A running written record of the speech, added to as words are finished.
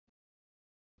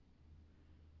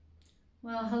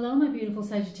Well, hello my beautiful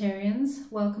Sagittarians.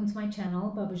 Welcome to my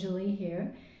channel, Baba Jolie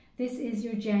here. This is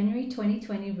your January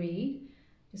 2020 read.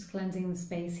 Just cleansing the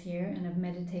space here, and I've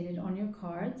meditated on your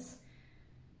cards.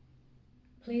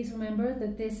 Please remember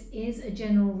that this is a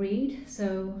general read,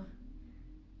 so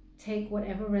take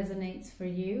whatever resonates for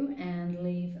you and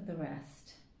leave the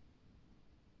rest.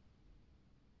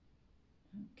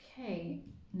 Okay,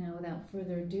 now without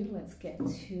further ado, let's get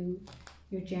to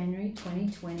your January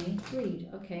 2020 read.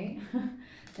 Okay,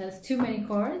 that's too many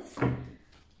cards,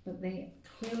 but they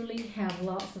clearly have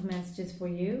lots of messages for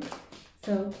you.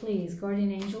 So please,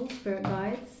 guardian angels, spirit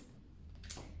guides,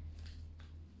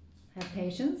 have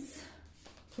patience.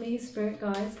 Please, spirit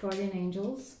guides, guardian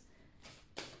angels,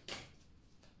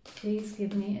 please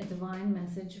give me a divine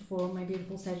message for my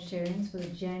beautiful Sagittarians for the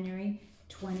January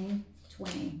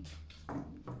 2020.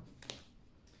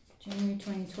 January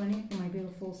 2020 for my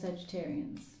beautiful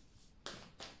Sagittarians.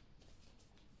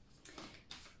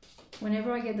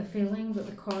 Whenever I get the feeling that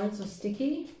the cards are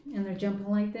sticky and they're jumping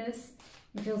like this,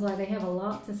 it feels like they have a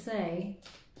lot to say,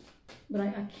 but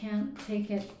I can't take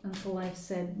it until I've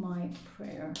said my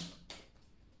prayer.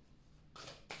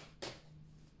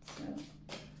 So,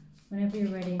 whenever you're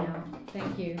ready now,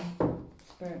 thank you,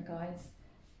 spirit guides.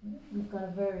 We've got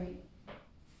a very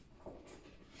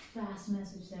fast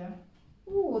message there.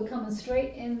 Ooh, we're coming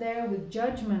straight in there with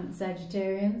judgment,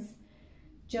 Sagittarians.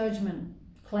 Judgment,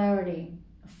 clarity.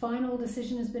 A final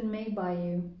decision has been made by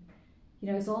you.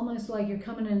 You know, it's almost like you're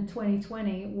coming in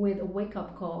 2020 with a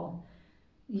wake-up call.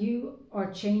 You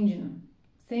are changing.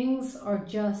 Things are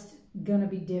just going to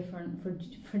be different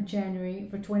for January,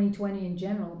 for 2020 in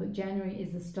general, but January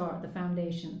is the start, the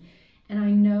foundation. And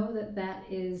I know that that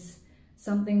is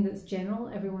something that's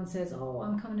general. Everyone says, oh,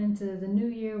 I'm coming into the new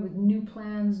year with new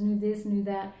plans, new this, new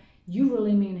that. You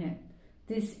really mean it.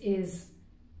 This is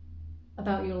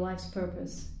about your life's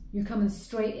purpose. You're coming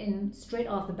straight in, straight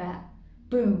off the bat.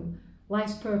 Boom,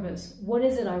 life's purpose. What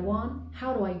is it I want?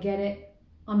 How do I get it?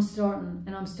 I'm starting,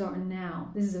 and I'm starting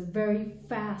now. This is a very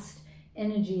fast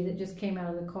energy that just came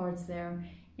out of the cards there.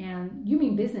 And you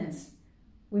mean business.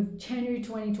 With January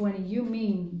 2020, you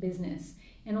mean business.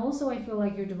 And also I feel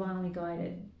like you're divinely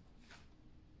guided.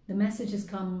 The message has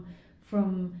come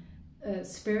from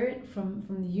spirit, from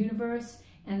the universe,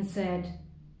 and said,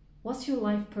 what's your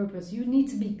life purpose? You need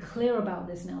to be clear about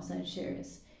this now,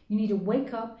 Sagittarius. You need to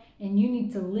wake up and you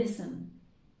need to listen.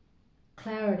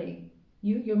 Clarity.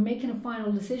 You're making a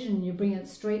final decision and you're bringing it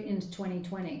straight into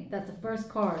 2020. That's the first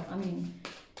card. I mean,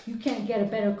 you can't get a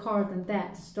better card than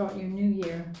that to start your new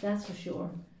year. That's for sure.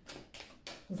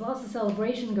 There's lots of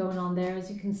celebration going on there. As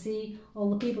you can see, all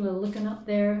the people are looking up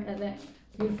there at that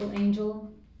beautiful angel.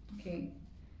 Okay,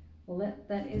 well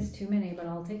that is too many, but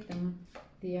I'll take them.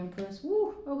 The Empress.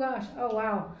 Woo! Oh gosh! Oh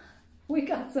wow! We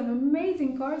got some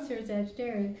amazing cards here,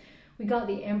 Sagittarius. We got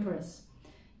the Empress.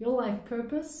 Your life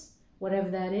purpose, whatever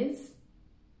that is.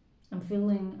 I'm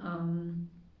feeling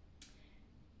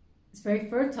it's very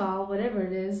fertile, whatever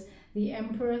it is. The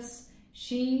Empress,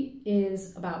 she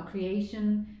is about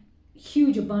creation,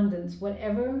 huge abundance.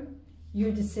 Whatever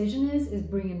your decision is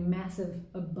bringing massive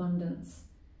abundance.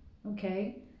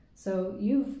 Okay, so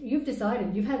you've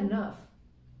decided, you've had enough,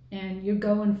 and you're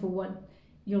going for what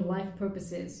your life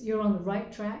purpose is. You're on the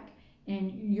right track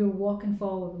and you're walking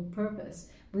forward with purpose.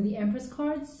 With the Empress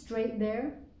cards straight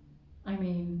there, I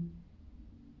mean,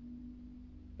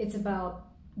 it's about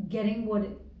getting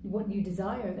what you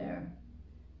desire there.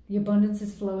 The abundance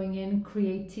is flowing in,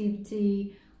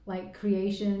 creativity, like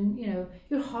creation, you know,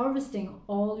 you're harvesting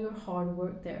all your hard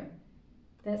work there.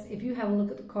 That's, if you have a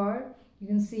look at the card, you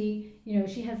can see, you know,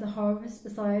 she has the harvest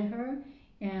beside her,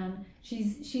 and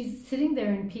she's sitting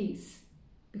there in peace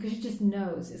because she just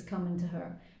knows it's coming to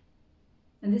her.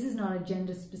 And this is not a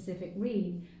gender specific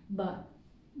read, but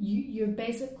you're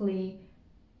basically,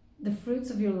 the fruits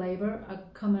of your labor are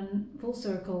coming full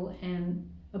circle and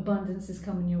abundance is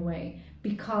coming your way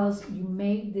because you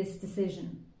made this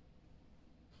decision.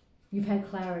 You've had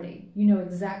clarity. You know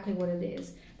exactly what it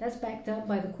is. That's backed up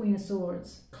by the Queen of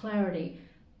Swords. Clarity.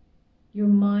 Your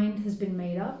mind has been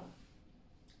made up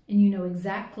and you know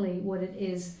exactly what it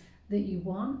is that you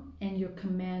want and you're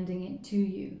commanding it to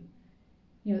you.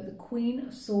 You know, the Queen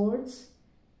of Swords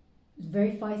is a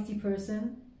very feisty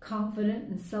person, confident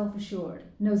and self-assured,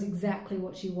 knows exactly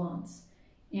what she wants.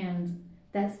 And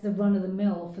that's the run of the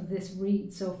mill for this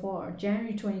read so far.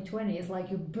 January 2020 is like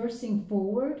you're bursting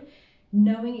forward,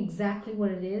 knowing exactly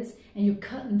what it is, and you're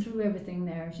cutting through everything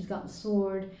there. She's got the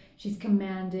sword, she's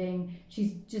commanding,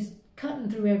 she's just cutting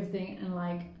through everything and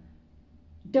like,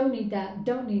 don't need that,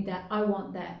 don't need that, I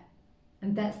want that.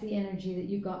 And that's the energy that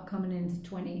you got coming into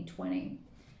 2020.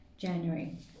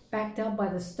 January. Backed up by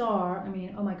the star. I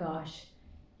mean, oh my gosh.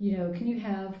 You know, can you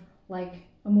have like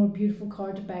a more beautiful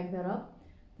card to back that up?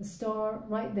 The star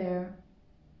right there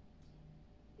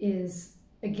is,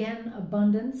 again,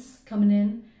 abundance coming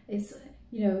in. It's,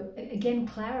 you know, again,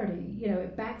 clarity. You know,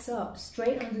 it backs up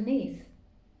straight underneath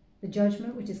the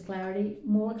Judgment, which is clarity,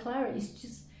 more clarity. It's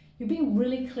just, you're being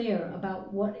really clear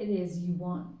about what it is you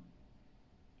want.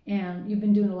 And you've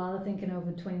been doing a lot of thinking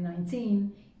over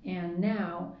 2019, and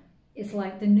now it's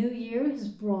like the new year has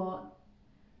brought,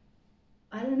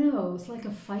 I don't know, it's like a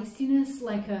feistiness,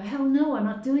 like a, hell no, I'm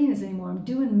not doing this anymore. I'm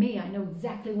doing me. I know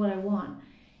exactly what I want.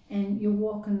 And you're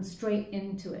walking straight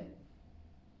into it.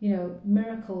 You know,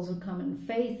 miracles are coming.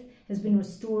 Faith has been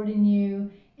restored in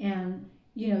you, and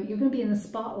you know, you're going to be in the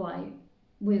spotlight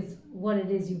with what it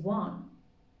is you want.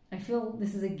 I feel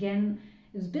this is, again,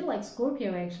 it was a bit like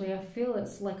Scorpio, actually. I feel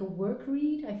it's like a work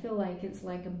read. I feel like it's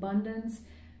like abundance.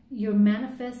 You're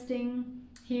manifesting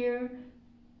here,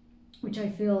 which I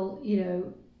feel, you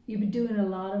know, you've been doing a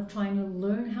lot of trying to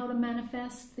learn how to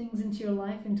manifest things into your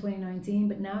life in 2019,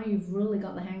 but now you've really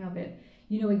got the hang of it.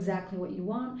 You know exactly what you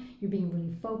want. You're being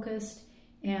really focused.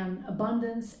 And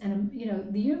abundance, and you know,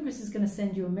 the universe is going to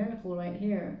send you a miracle right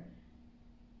here.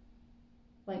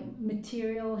 Like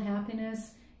material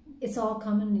happiness, it's all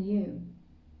coming to you.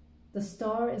 The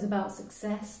star is about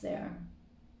success there.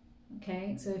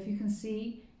 Okay, so if you can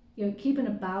see, you're keeping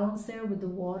a balance there with the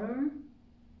water,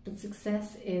 but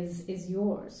success is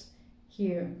yours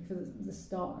here for the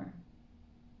star.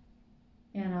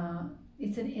 And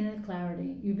it's an inner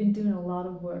clarity. You've been doing a lot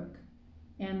of work,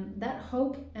 and that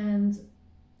hope and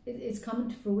it's coming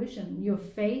to fruition. Your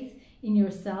faith in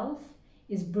yourself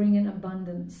is bringing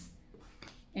abundance.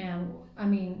 And I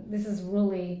mean, this is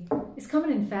really, it's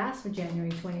coming in fast for January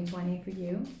 2020 for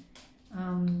you.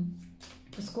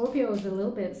 For Scorpio, it's a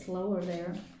little bit slower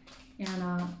there,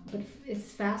 and but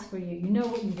it's fast for you. You know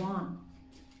what you want,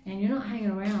 and you're not hanging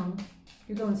around.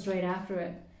 You're going straight after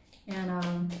it.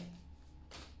 And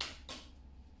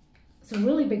some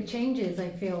really big changes, I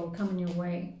feel, coming your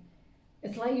way.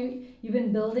 It's like you've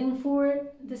been building for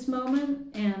it, this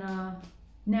moment, and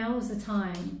now is the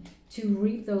time to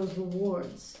reap those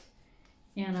rewards.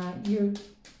 And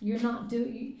you're not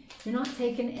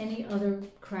taking any other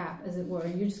crap, as it were.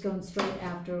 You're just going straight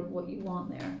after what you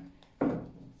want there.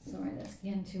 Sorry, that's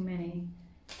again too many.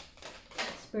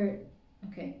 Spirit,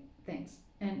 okay, thanks.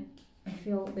 And I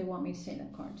feel they want me to say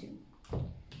that card too.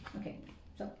 Okay,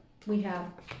 so we have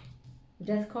the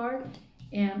Death card,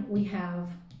 and we have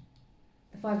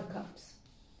the Five of Cups.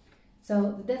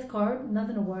 So the Death card,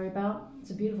 nothing to worry about.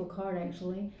 It's a beautiful card,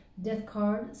 actually. Death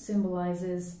card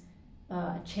symbolizes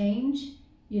a change.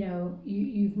 You know,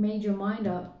 you've made your mind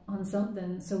up on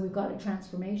something, so we've got a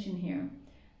transformation here.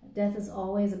 Death is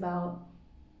always about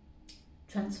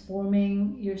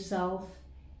transforming yourself,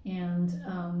 and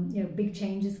you know, big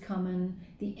changes coming,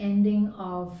 the ending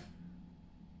of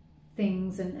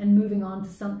things, and moving on to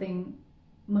something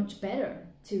much better,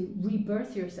 to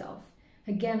rebirth yourself.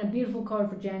 Again, a beautiful card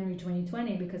for January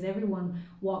 2020, because everyone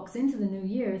walks into the new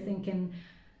year thinking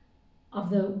of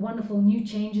the wonderful new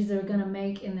changes they're going to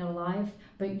make in their life,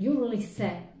 but you're really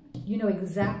set. You know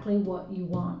exactly what you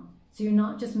want. So you're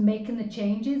not just making the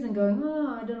changes and going,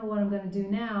 oh, I don't know what I'm going to do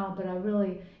now, but I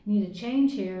really need a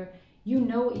change here. You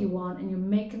know what you want, and you're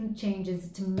making the changes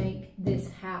to make this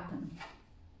happen.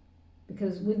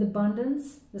 Because with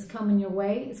abundance that's coming your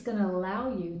way, it's going to allow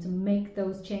you to make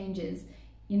those changes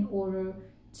in order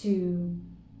to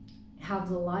have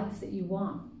the life that you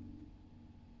want.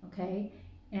 Okay?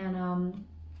 And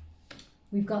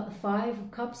we've got the Five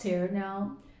of Cups here.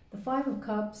 Now, the Five of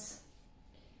Cups,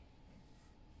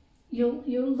 you're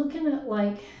looking at,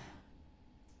 like,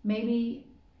 maybe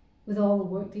with all the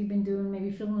work that you've been doing, maybe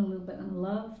feeling a little bit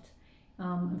unloved.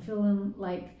 I'm feeling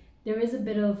like there is a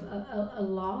bit of a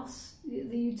loss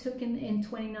that you took in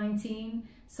 2019,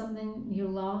 something you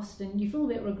lost, and you feel a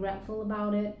bit regretful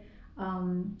about it.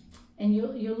 And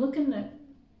you're looking at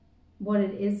what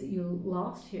it is that you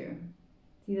lost here.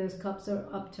 See, those cups are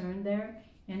upturned there,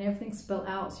 and everything's spelled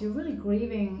out. So you're really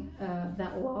grieving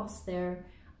that loss there.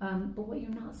 But what you're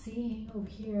not seeing over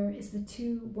here is the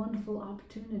two wonderful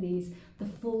opportunities, the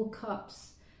full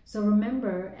cups. So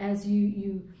remember, as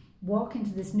you walk into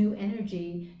this new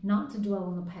energy, not to dwell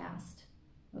on the past,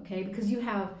 okay? Because you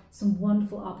have some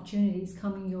wonderful opportunities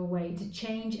coming your way to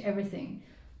change everything.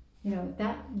 You know,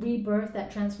 that rebirth,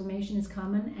 that transformation is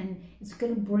coming, and it's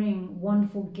going to bring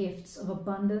wonderful gifts of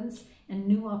abundance and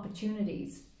new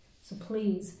opportunities. So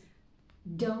please,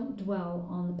 don't dwell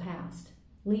on the past.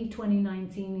 Leave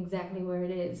 2019 exactly where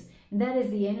it is. And that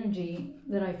is the energy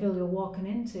that I feel you're walking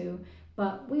into.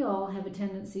 but we all have a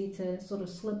tendency to sort of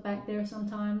slip back there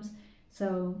sometimes.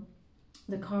 So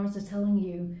the cards are telling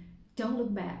you, don't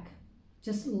look back,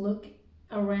 just look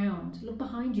around, look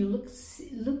behind you, look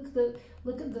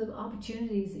at the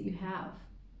opportunities that you have,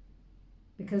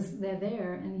 because they're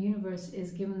there and the universe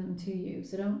is giving them to you.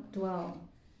 So don't dwell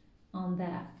on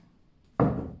that.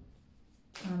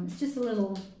 It's just a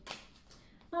little,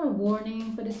 not a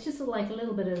warning, but it's just like a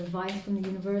little bit of advice from the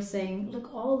universe saying,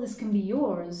 look, all this can be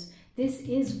yours. This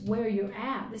is where you're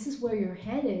at. This is where you're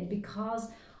headed because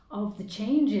of the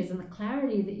changes and the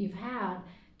clarity that you've had.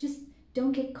 Just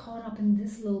don't get caught up in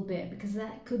this little bit, because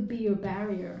that could be your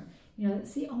barrier. You know,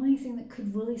 it's the only thing that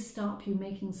could really stop you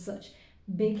making such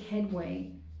big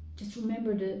headway. Just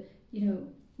remember to, you know,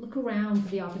 look around for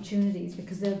the opportunities,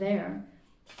 because they're there.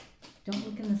 Don't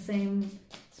look in the same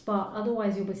spot,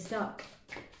 otherwise you'll be stuck.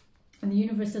 And the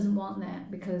universe doesn't want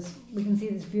that, because we can see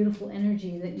this beautiful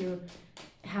energy that you're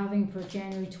having for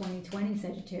January 2020,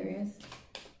 Sagittarius.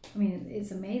 I mean,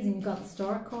 it's amazing. You've got the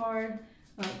Star card,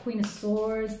 Queen of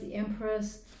Swords, the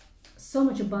Empress, so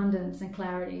much abundance and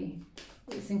clarity.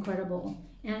 It's incredible.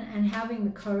 And having the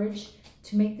courage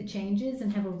to make the changes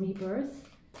and have a rebirth.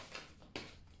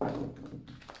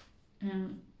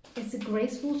 And it's a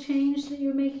graceful change that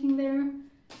you're making there.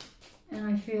 And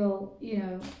I feel, you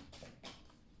know,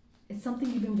 it's something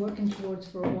you've been working towards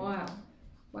for a while.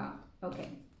 Wow, okay.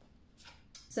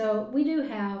 So we do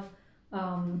have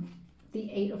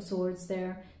the Eight of Swords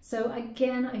there. So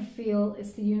again, I feel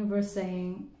it's the universe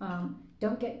saying,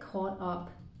 don't get caught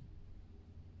up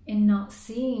in not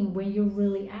seeing where you're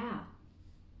really at.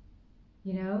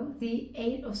 You know, the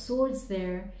Eight of Swords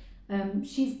there,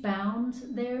 she's bound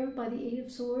there by the Eight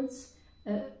of Swords,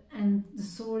 and the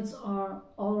swords are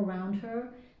all around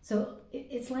her. So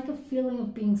it's like a feeling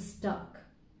of being stuck,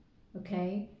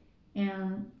 okay?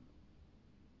 And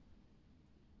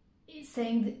it's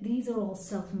saying that these are all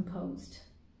self-imposed.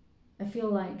 I feel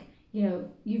like, you know,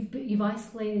 you've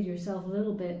isolated yourself a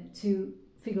little bit to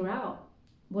figure out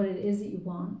what it is that you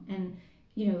want, and,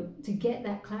 you know, to get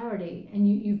that clarity. And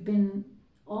you've been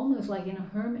almost like in a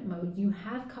hermit mode. You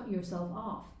have cut yourself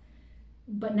off.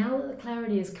 But now that the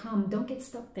clarity has come, don't get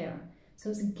stuck there. So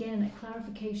it's again a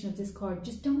clarification of this card.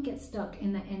 Just don't get stuck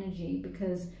in that energy,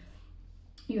 because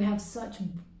you have such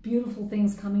beautiful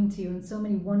things coming to you and so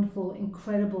many wonderful,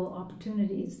 incredible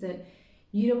opportunities that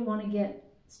you don't want to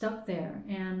get stuck there.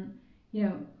 And, you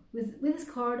know, with this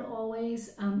card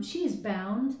always, she is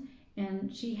bound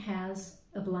and she has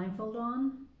a blindfold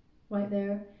on right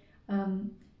there.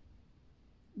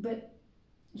 But,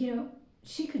 you know,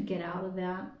 she could get out of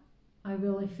that. I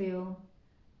really feel,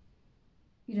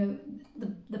 you know,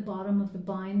 the bottom of the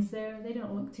binds there, they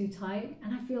don't look too tight.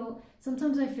 And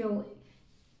sometimes I feel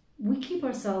we keep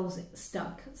ourselves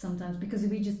stuck sometimes because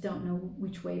we just don't know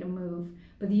which way to move.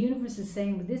 But the universe is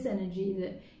saying with this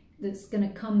energy that's going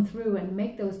to come through and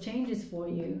make those changes for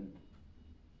you.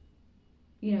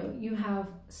 You know, you have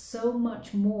so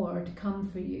much more to come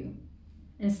for you.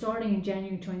 And starting in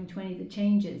January 2020, the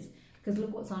changes, because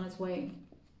look what's on its way.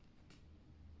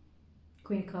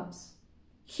 Queen of Cups.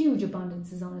 Huge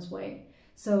abundance is on its way.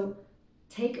 So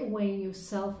take away your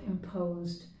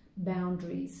self-imposed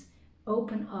boundaries.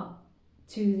 Open up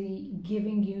to the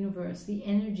giving universe, the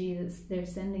energy that they're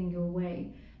sending your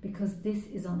way, because this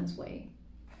is on its way.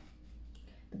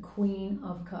 The Queen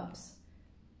of Cups.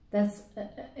 That's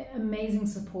amazing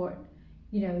support.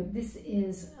 You know, this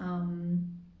is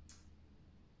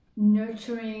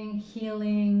nurturing,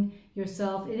 healing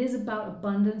yourself. It is about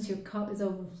abundance. Your cup is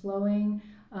overflowing.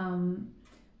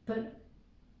 But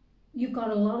you've got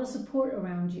a lot of support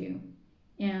around you.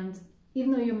 And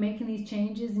even though you're making these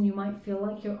changes and you might feel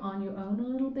like you're on your own a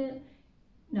little bit,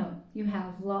 no, you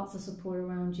have lots of support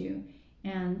around you.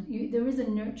 And there is a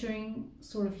nurturing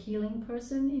sort of healing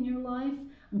person in your life.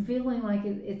 I'm feeling like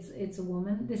it's a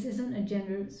woman. This isn't a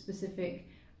gender specific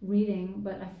reading,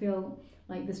 but I feel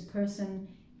like this person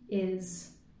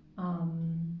is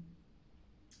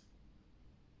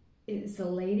it's a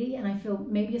lady, and I feel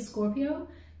maybe a Scorpio.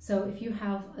 So if you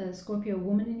have a Scorpio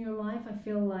woman in your life, I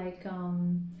feel like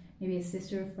maybe a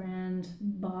sister, friend,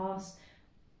 boss,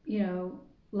 you know,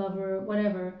 lover,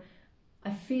 whatever.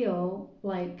 I feel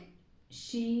like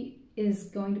she is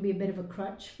going to be a bit of a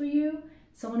crutch for you.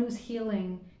 Someone who's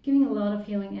healing, giving a lot of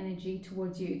healing energy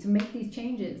towards you to make these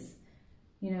changes,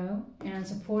 you know, and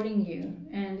supporting you.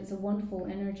 And it's a wonderful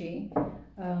energy.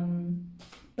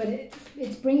 But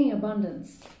it's bringing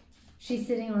abundance. She's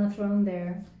sitting on a throne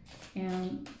there,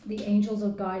 and the angels are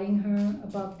guiding her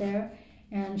above there.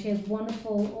 And she has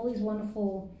all these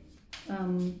wonderful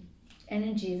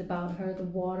energies about her. The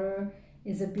water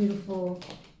is a beautiful,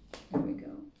 there we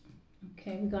go.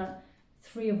 Okay, we got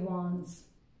Three of Wands.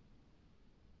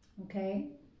 Okay,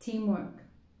 teamwork,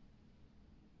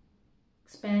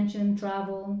 expansion,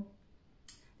 travel.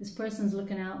 This person's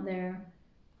looking out there,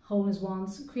 holding his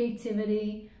wands,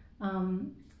 creativity.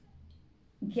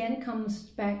 Again, it comes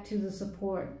back to the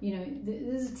support. You know,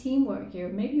 this is teamwork here.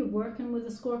 Maybe you're working with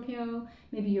a Scorpio.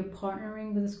 Maybe you're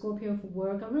partnering with a Scorpio for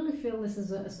work. I really feel this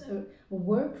is a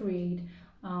work read.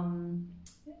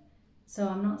 So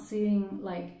I'm not seeing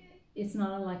like, it's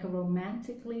not like a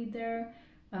romantic lead there.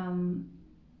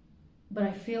 But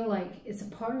I feel like it's a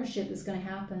partnership that's going to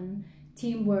happen.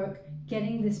 Teamwork,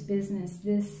 getting this business,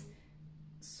 this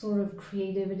sort of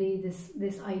creativity,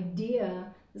 this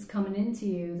idea that's coming into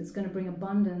you that's going to bring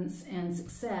abundance and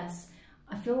success.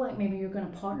 I feel like maybe you're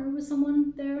going to partner with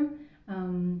someone there,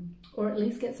 or at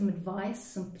least get some advice,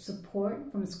 some support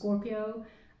from a Scorpio.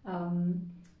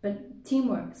 But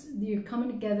teamwork, you're coming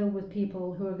together with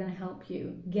people who are going to help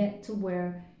you get to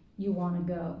where you want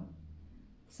to go.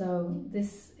 So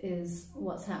this is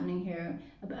what's happening here.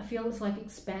 I feel it's like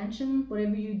expansion.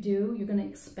 Whatever you do, you're going to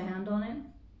expand on it.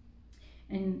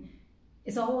 And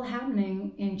it's all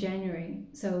happening in January.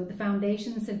 So the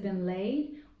foundations have been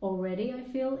laid already, I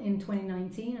feel, in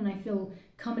 2019. And I feel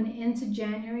coming into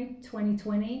January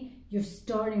 2020, you're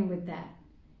starting with that.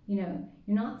 You know,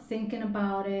 you're not thinking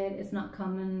about it. It's not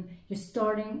coming. You're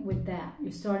starting with that.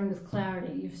 You're starting with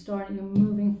clarity. You're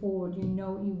moving forward. You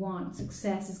know what you want.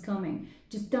 Success is coming.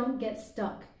 Just don't get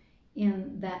stuck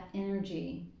in that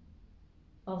energy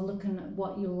of looking at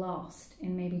what you lost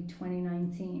in maybe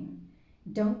 2019.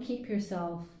 Don't keep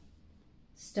yourself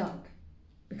stuck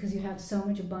because you have so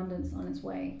much abundance on its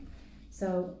way.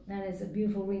 So that is a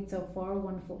beautiful read so far.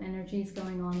 Wonderful energies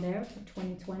going on there for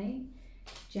 2020,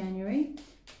 January.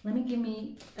 Let me give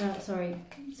me,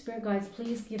 Spirit guides,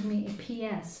 please give me a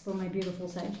PS for my beautiful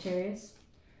Sagittarius.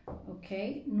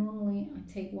 Okay, normally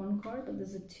I take one card, but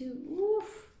there's a two.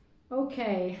 Oof.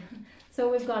 Okay, so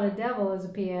we've got a Devil as a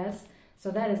PS. So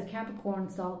that is a Capricorn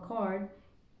style card.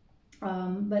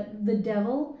 But the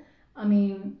Devil, I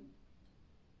mean,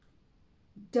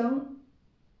 the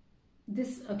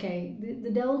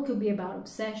Devil could be about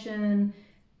obsession.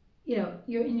 You know,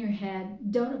 you're in your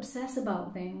head. Don't obsess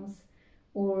about things.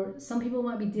 Or some people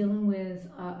might be dealing with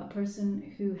a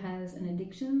person who has an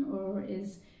addiction or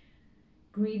is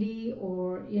greedy,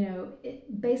 or, you know,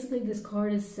 basically this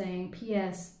card is saying,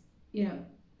 P.S., you know,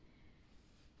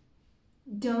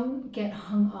 don't get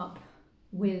hung up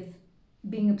with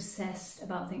being obsessed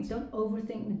about things. Don't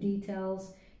overthink the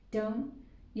details. Don't,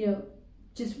 you know,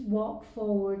 just walk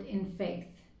forward in faith.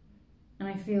 And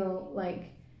I feel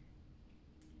like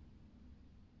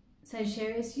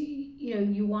Sagittarius, you know,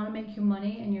 you want to make your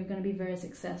money and you're going to be very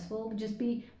successful, but just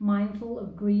be mindful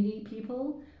of greedy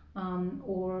people,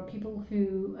 or people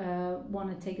who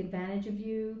want to take advantage of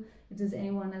you. If there's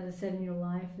anyone, as I said, in your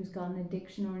life who's got an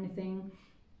addiction or anything,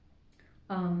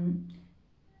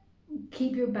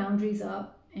 keep your boundaries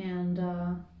up and,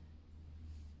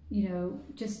 you know,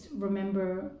 just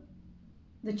remember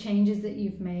the changes that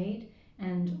you've made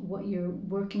and what you're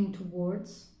working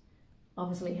towards.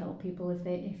 Obviously help people if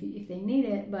they need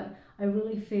it, but I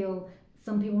really feel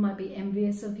some people might be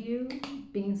envious of you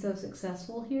being so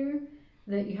successful here,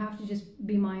 that you have to just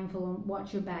be mindful and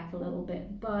watch your back a little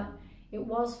bit. But it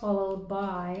was followed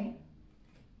by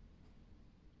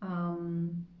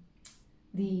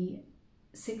the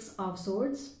Six of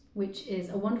Swords, which is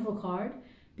a wonderful card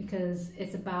because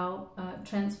it's about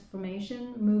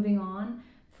transformation, moving on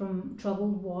from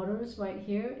troubled waters right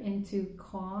here into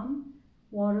calm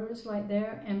waters right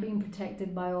there, and being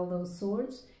protected by all those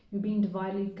swords. You're being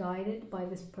divinely guided by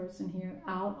this person here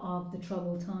out of the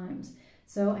troubled times.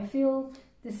 So I feel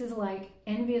this is like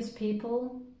envious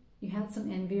people. You had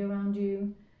some envy around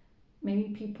you.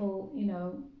 Maybe people, you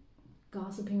know,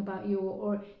 gossiping about you,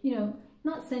 or you know,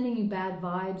 not sending you bad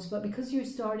vibes, but because you're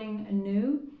starting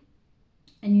anew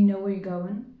and you know where you're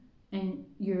going and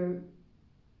you're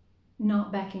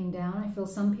not backing down. I feel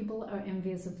some people are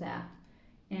envious of that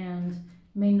and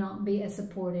may not be as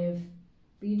supportive,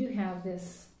 but you do have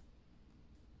this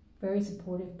very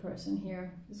supportive person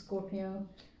here, the Scorpio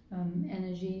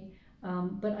energy.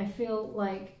 But I feel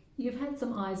like you've had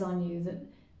some eyes on you that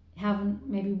haven't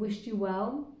maybe wished you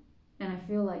well, and I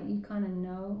feel like you kind of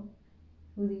know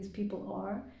who these people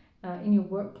are. In your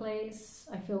workplace,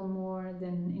 I feel more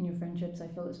than in your friendships. I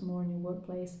feel it's more in your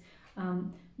workplace.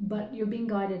 But you're being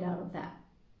guided out of that.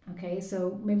 Okay,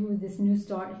 so maybe with this new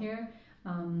start here,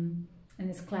 and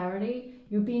this clarity,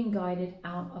 you're being guided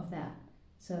out of that.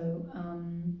 So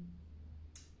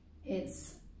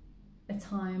it's a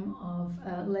time of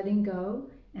letting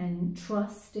go and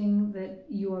trusting that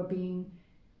you are being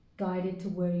guided to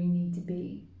where you need to be.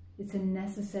 It's a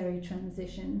necessary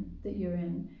transition that you're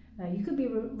in. You could be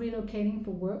relocating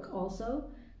for work also.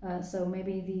 So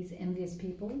maybe these envious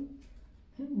people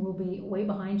will be way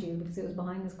behind you because it was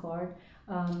behind this card.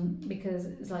 Because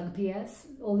it's like a PS,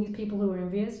 all these people who are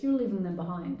envious, you're leaving them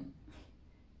behind.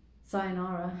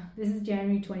 Sayonara. This is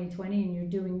January 2020 and you're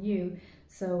doing you.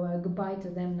 So goodbye to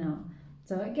them now.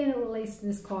 So again, it relates to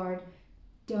this card.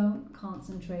 Don't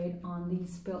concentrate on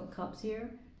these spilt cups here.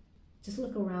 Just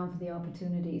look around for the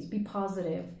opportunities. Be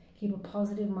positive. Keep a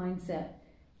positive mindset.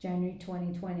 January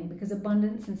 2020, because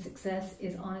abundance and success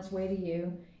is on its way to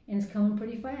you, and it's coming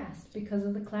pretty fast because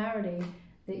of the clarity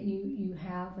that you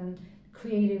have and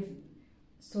creative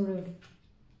sort of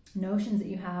notions that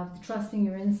you have, trusting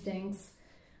your instincts.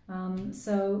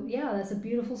 So yeah, that's a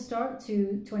beautiful start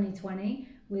to 2020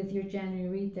 with your January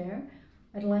read there.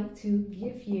 I'd like to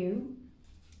give you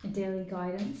a daily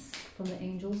guidance from the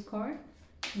Angels card.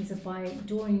 These are by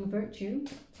Doreen Virtue.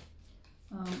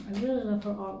 I really love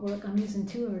her artwork. I'm using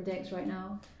 2 of her decks right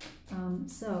now.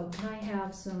 So can I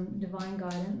have some divine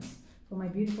guidance for my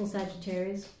beautiful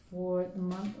Sagittarius for the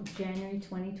month of January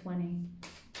 2020?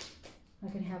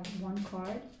 I can have 1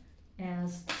 card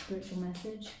as spiritual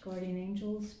message, guardian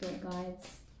angels, spirit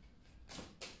guides.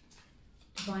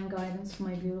 Divine guidance for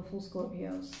my beautiful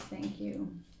Scorpios. Thank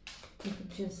you. You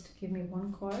could just give me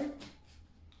 1 card.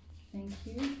 Thank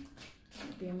you. That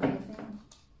would be amazing.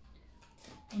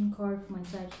 1 card for my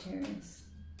Sagittarius.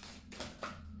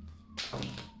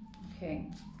 Okay,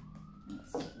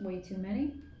 that's way too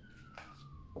many.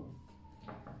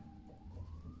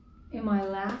 In my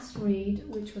last read,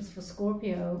 which was for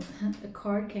Scorpio, a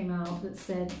card came out that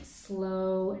said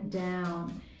slow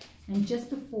down. And just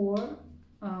before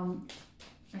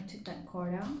I took that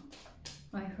card out,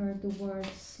 I heard the word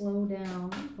slow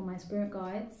down for my spirit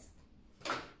guides.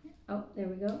 Oh, there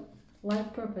we go.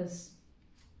 Life purpose.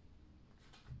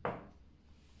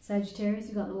 Sagittarius,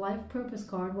 you got the life purpose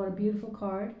card. What a beautiful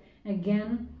card.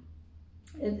 Again,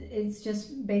 it's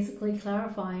just basically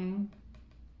clarifying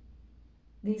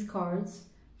these cards,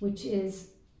 which is,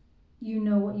 you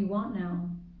know what you want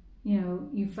now. You know,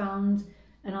 you found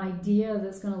an idea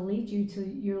that's going to lead you to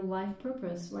your life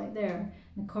purpose right there.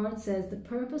 The card says the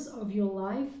purpose of your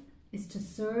life is to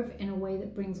serve in a way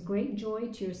that brings great joy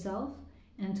to yourself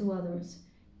and to others.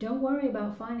 Don't worry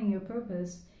about finding your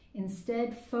purpose.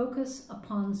 Instead, focus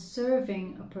upon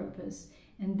serving a purpose,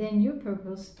 and then your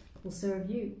purpose will serve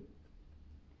you.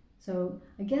 So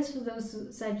I guess for those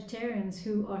Sagittarians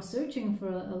who are searching for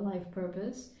a life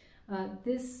purpose,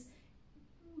 this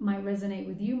might resonate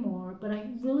with you more, but I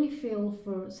really feel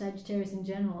for Sagittarius in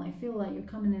general, I feel like you're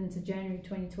coming into January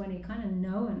 2020 kind of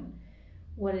knowing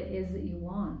what it is that you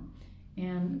want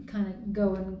and kind of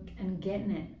going and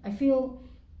getting it. I feel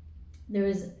there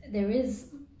is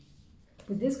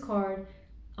with this card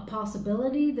a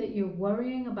possibility that you're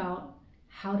worrying about,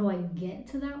 how do I get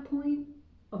to that point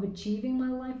of achieving my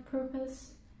life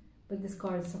purpose? But this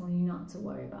card is telling you not to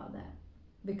worry about that,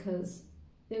 because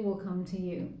it will come to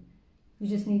you. You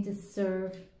just need to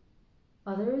serve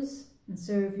others and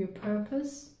serve your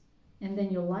purpose, and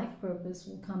then your life purpose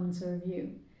will come and serve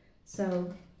you.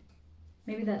 So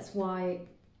maybe that's why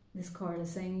this card is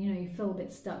saying, you know, you feel a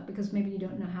bit stuck because maybe you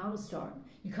don't know how to start.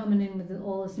 You're coming in with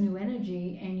all this new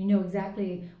energy and you know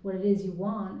exactly what it is you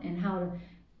want and how to,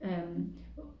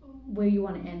 where you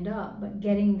want to end up, but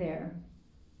getting there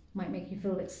might make you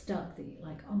feel a bit stuck. That you're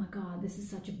like, oh my God, this is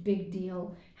such a big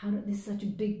deal. This is such a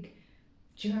big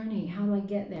journey. How do I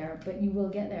get there? But you will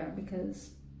get there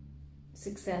because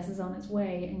success is on its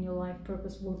way and your life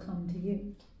purpose will come to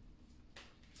you.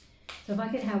 So if I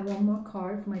could have 1 more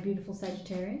card for my beautiful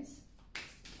Sagittarius.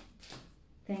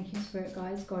 Thank you, Spirit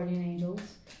Guides, Guardian Angels.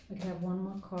 I could have 1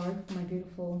 more card for my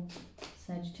beautiful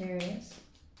Sagittarius.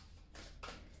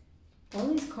 All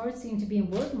these cards seem to be in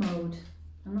work mode.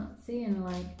 I'm not seeing,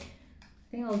 like,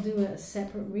 I think I'll do a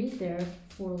separate read there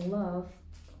for love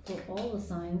for all the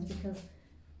signs, because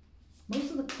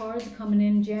most of the cards are coming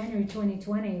in January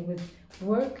 2020 with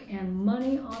work and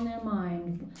money on their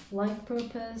mind, life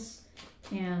purpose,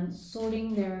 and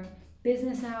sorting their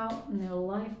business out and their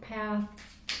life path.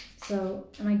 So,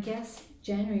 and I guess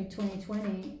January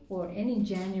 2020, or any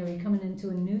January coming into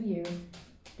a new year,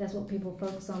 that's what people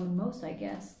focus on the most, I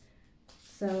guess.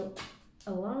 So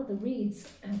a lot of the reads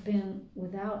have been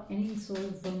without any sort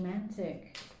of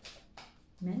romantic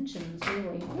mentions,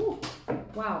 really. Ooh,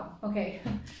 wow, okay.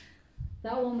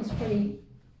 That one was pretty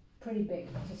big.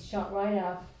 Just shot right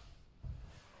out.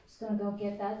 Just gonna go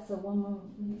get that. So 1 more.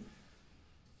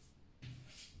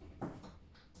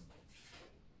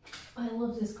 I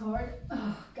love this card.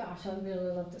 Oh gosh, I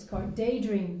really love this card.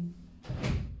 Daydream.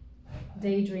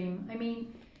 daydream. I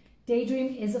mean,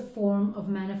 daydream is a form of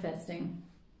manifesting.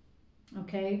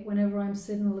 Okay, whenever I'm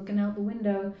sitting looking out the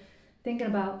window, thinking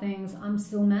about things, I'm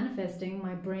still manifesting.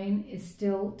 My brain is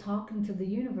still talking to the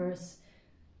universe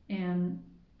and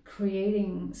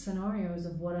creating scenarios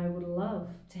of what I would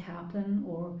love to happen,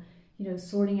 or, you know,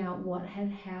 sorting out what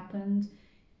had happened.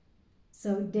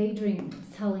 So daydream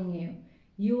is telling you,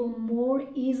 you will more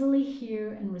easily hear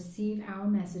and receive our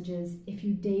messages if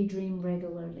you daydream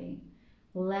regularly.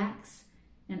 Relax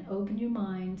and open your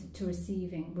mind to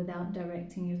receiving without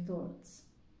directing your thoughts.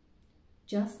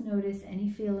 Just notice any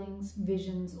feelings,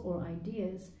 visions, or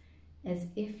ideas as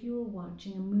if you were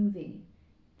watching a movie.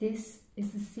 This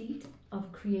is the seat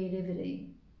of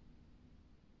creativity.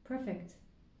 Perfect.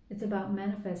 It's about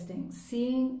manifesting,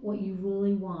 seeing what you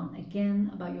really want.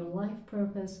 Again, about your life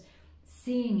purpose,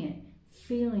 seeing it,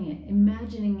 feeling it,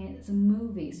 imagining it as a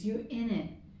movie. So you're in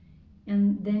it,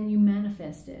 and then you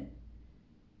manifest it.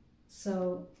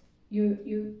 So your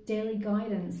daily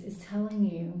guidance is telling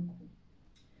you,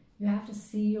 you have to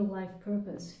see your life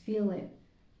purpose, feel it,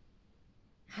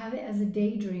 have it as a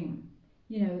daydream.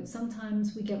 You know,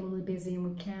 sometimes we get really busy and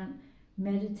we can't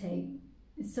meditate.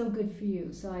 It's so good for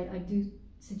you. So I do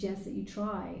suggest that you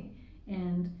try.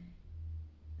 And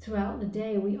throughout the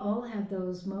day, we all have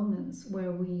those moments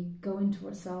where we go into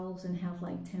ourselves and have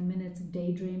like 10 minutes of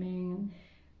daydreaming, and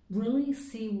really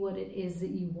see what it is that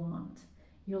you want.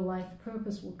 Your life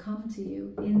purpose will come to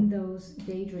you in those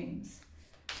daydreams.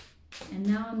 And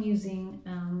now I'm using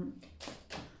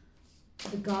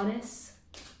the Goddess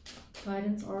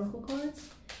Guidance Oracle cards,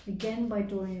 again by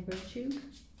Dorian Virtue.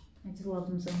 I just love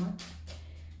them so much.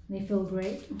 They feel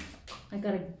great. I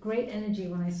got a great energy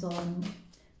when I saw them,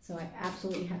 so I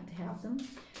absolutely had to have them.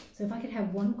 So if I could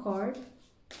have one card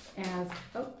as,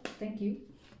 oh, thank you.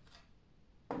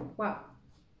 Wow,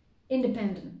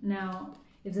 independent. Now,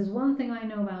 if there's one thing I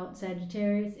know about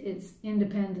Sagittarius, it's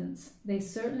independence. They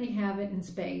certainly have it in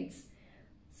spades.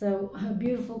 So a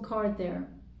beautiful card there.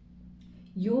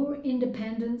 Your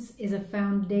independence is a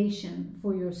foundation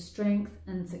for your strength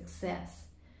and success.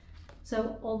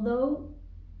 So although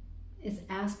it's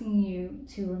asking you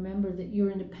to remember that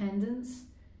your independence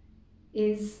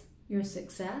is your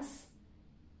success,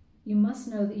 you must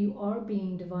know that you are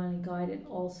being divinely guided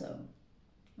also.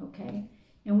 Okay?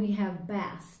 And we have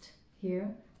Bast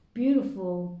here.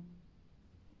 Beautiful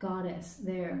goddess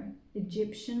there.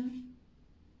 Egyptian.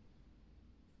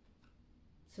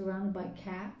 Surrounded by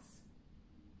cats.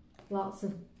 Lots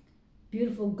of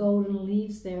beautiful golden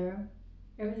leaves there.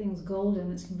 Everything's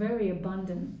golden. It's very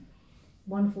abundant.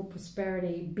 Wonderful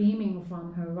prosperity beaming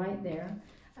from her right there.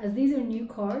 As these are new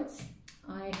cards,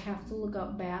 I have to look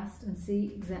up Bast and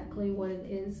see exactly what it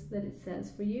is that it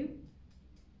says for you,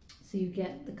 so you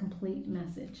get the complete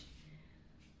message.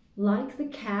 Like the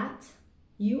cat,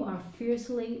 you are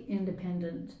fiercely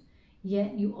independent,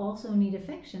 yet you also need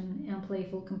affection and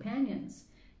playful companions.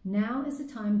 Now is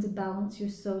the time to balance your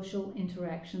social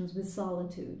interactions with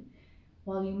solitude.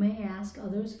 While you may ask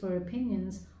others for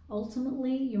opinions,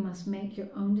 ultimately you must make your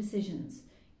own decisions.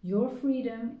 Your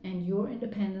freedom and your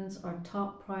independence are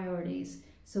top priorities,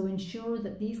 so ensure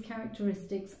that these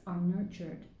characteristics are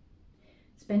nurtured.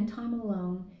 Spend time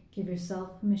alone, give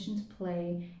yourself permission to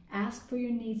play, ask for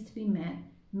your needs to be met,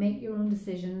 make your own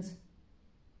decisions,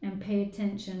 and pay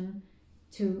attention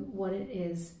to what it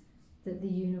is that the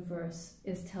universe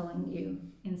is telling you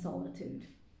in solitude.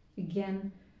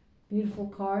 Again, beautiful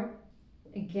card.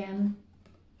 Again,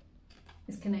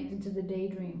 is connected to the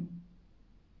daydream.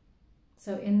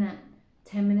 So in that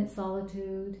 10-minute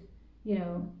solitude, you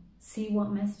know, see what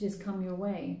messages come your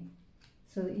way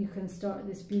so that you can start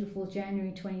this beautiful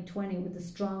January 2020 with the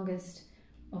strongest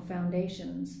of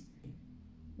foundations,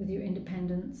 with your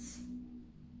independence,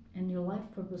 and your life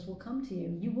purpose will come to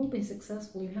you. You will be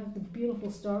successful. You have the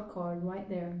beautiful star card right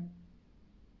there.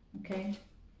 Okay?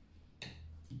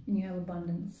 And you have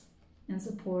abundance and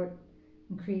support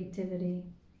and creativity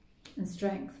and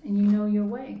strength, and you know your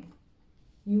way.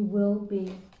 You will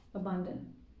be abundant.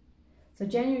 So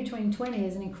January 2020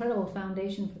 is an incredible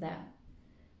foundation for that.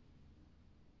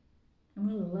 I'm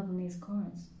really loving these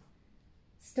cards.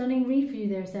 Stunning read for you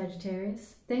there,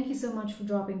 Sagittarius. Thank you so much for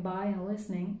dropping by and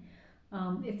listening.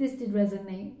 If this did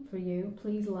resonate for you,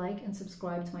 please like and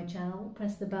subscribe to my channel.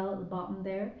 Press the bell at the bottom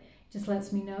there. It just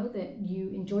lets me know that you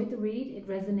enjoyed the read, it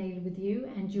resonated with you,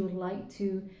 and you would like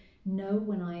to know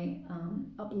when I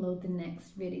upload the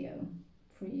next video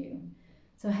for you.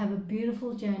 So have a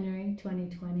beautiful January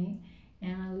 2020,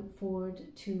 and I look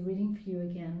forward to reading for you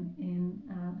again in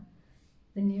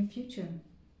the near future.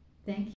 Thank you.